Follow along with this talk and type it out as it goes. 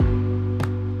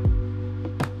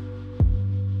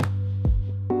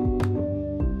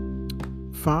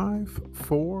Five,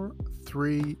 four,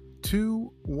 three,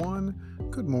 two, one.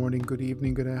 Good morning, good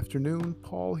evening, good afternoon.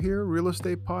 Paul here,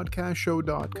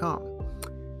 realestatepodcastshow.com.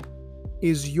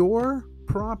 Is your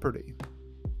property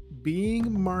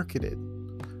being marketed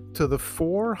to the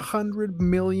 400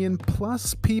 million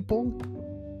plus people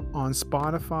on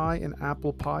Spotify and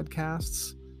Apple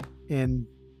Podcasts and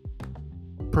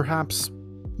perhaps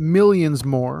millions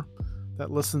more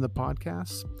that listen to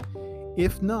podcasts?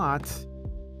 If not,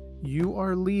 you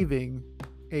are leaving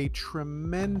a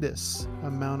tremendous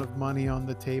amount of money on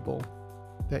the table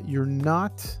that you're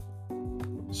not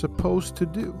supposed to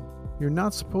do. You're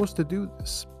not supposed to do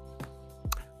this.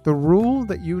 The rule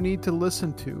that you need to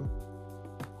listen to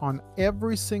on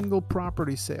every single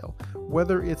property sale,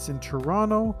 whether it's in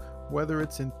Toronto, whether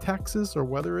it's in Texas, or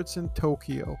whether it's in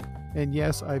Tokyo, and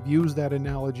yes, I've used that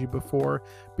analogy before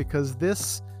because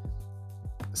this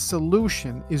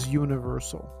solution is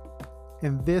universal.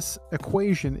 And this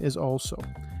equation is also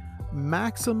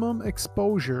maximum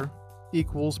exposure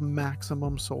equals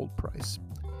maximum sold price.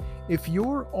 If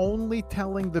you're only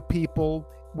telling the people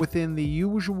within the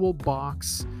usual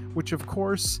box, which of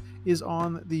course is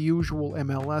on the usual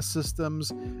MLS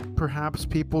systems, perhaps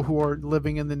people who are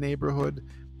living in the neighborhood,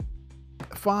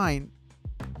 fine,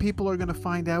 people are going to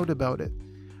find out about it.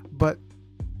 But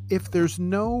if there's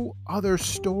no other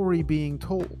story being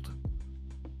told,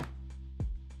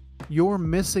 you're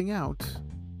missing out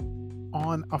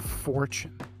on a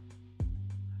fortune.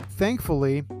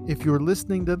 Thankfully, if you're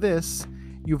listening to this,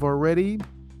 you've already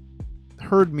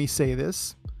heard me say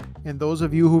this, and those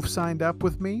of you who've signed up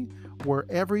with me,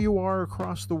 wherever you are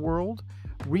across the world,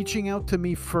 reaching out to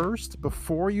me first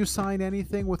before you sign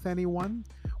anything with anyone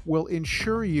will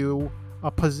ensure you a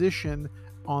position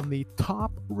on the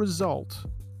top result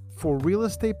for Real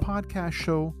Estate Podcast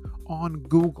Show on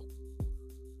Google,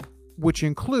 which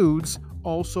includes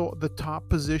also the top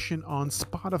position on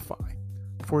Spotify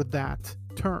for that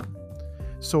term.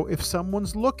 So if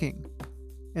someone's looking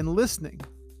and listening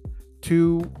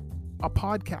to a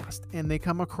podcast and they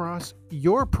come across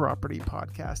your property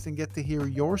podcast and get to hear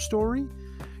your story,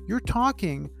 you're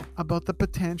talking about the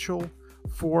potential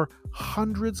for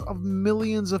hundreds of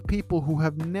millions of people who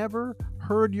have never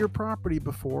heard your property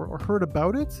before or heard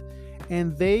about it,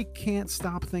 and they can't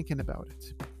stop thinking about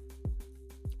it.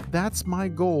 That's my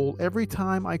goal every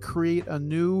time I create a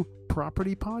new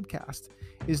property podcast,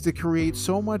 is to create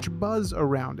so much buzz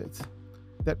around it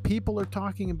that people are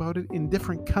talking about it in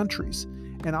different countries.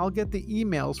 And I'll get the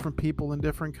emails from people in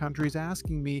different countries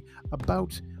asking me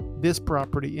about this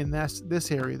property in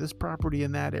this area, this property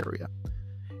in that area.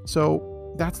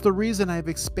 So that's the reason I've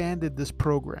expanded this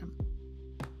program.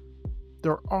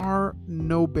 There are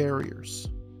no barriers.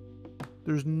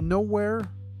 There's nowhere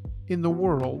in the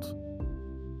world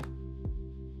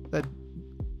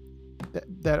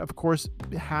that of course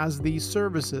has these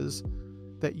services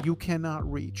that you cannot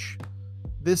reach.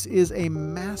 This is a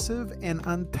massive and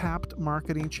untapped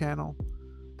marketing channel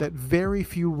that very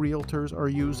few realtors are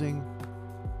using,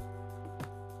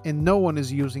 and no one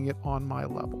is using it on my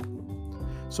level.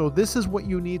 So this is what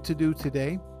you need to do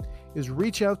today, is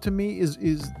reach out to me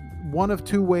is one of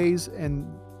two ways, and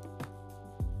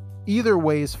either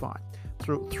way is fine.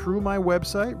 Through my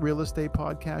website,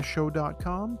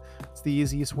 realestatepodcastshow.com. It's the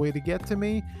easiest way to get to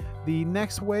me. The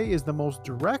next way is the most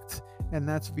direct, and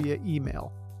that's via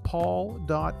email.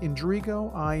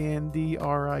 paul.indrigo,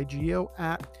 INDRIGO,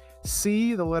 at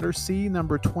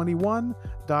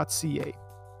C21.ca.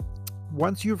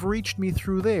 Once you've reached me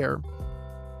through there,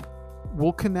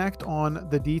 we'll connect on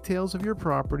the details of your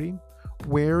property,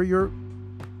 where you're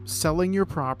selling your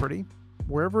property,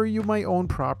 wherever you might own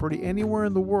property, anywhere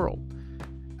in the world.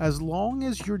 As long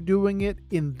as you're doing it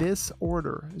in this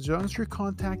order, as long as you're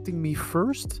contacting me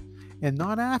first and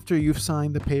not after you've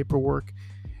signed the paperwork,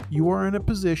 you are in a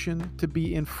position to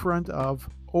be in front of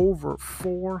over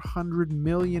 400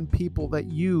 million people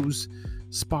that use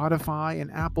Spotify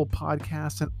and Apple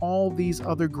Podcasts and all these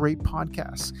other great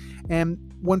podcasts. And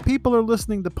when people are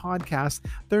listening to podcasts,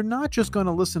 they're not just going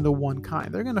to listen to one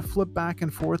kind. They're going to flip back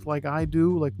and forth like I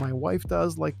do, like my wife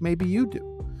does, like maybe you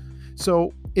do.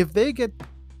 So if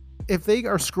they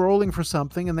are scrolling for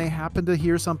something and they happen to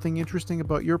hear something interesting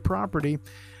about your property,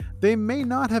 they may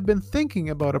not have been thinking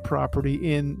about a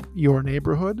property in your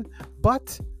neighborhood,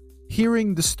 but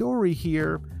hearing the story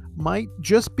here might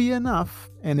just be enough,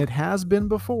 and it has been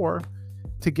before,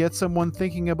 to get someone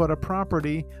thinking about a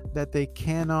property that they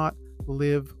cannot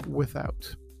live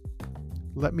without.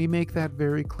 Let me make that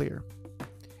very clear.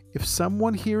 If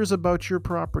someone hears about your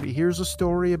property, hears a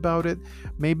story about it,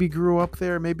 maybe grew up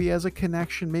there, maybe has a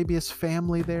connection, maybe has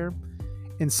family there,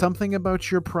 and something about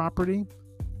your property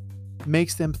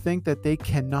makes them think that they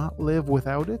cannot live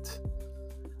without it,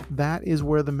 that is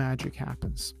where the magic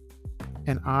happens.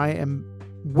 And I am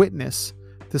witness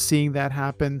to seeing that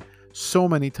happen so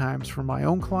many times for my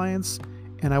own clients,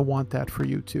 and I want that for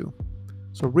you too.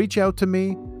 So reach out to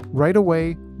me right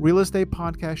away,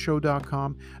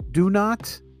 realestatepodcastshow.com. Do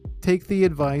not take the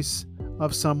advice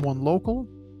of someone local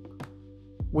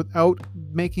without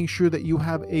making sure that you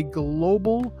have a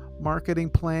global marketing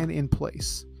plan in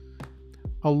place.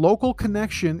 A local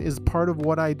connection is part of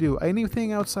what I do.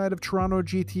 Anything outside of Toronto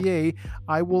GTA,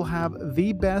 I will have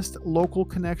the best local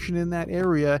connection in that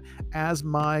area as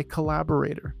my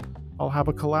collaborator. I'll have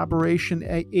a collaboration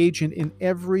agent in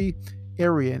every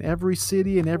area, in every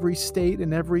city, in every state,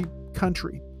 in every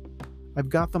country. I've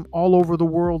got them all over the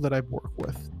world that I work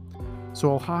with.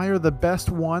 So I'll hire the best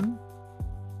one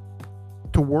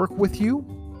to work with you.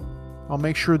 I'll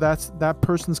make sure that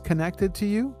person's connected to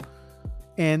you.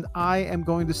 And I am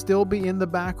going to still be in the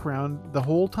background the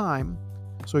whole time.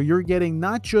 So you're getting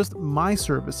not just my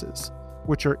services,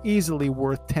 which are easily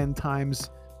worth 10 times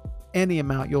any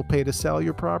amount you'll pay to sell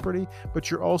your property,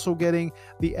 but you're also getting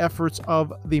the efforts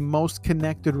of the most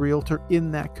connected realtor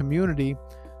in that community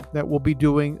that will be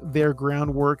doing their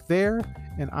groundwork there,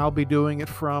 and I'll be doing it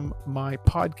from my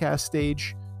podcast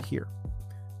stage here.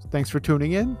 So thanks for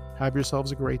tuning in. Have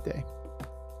yourselves a great day.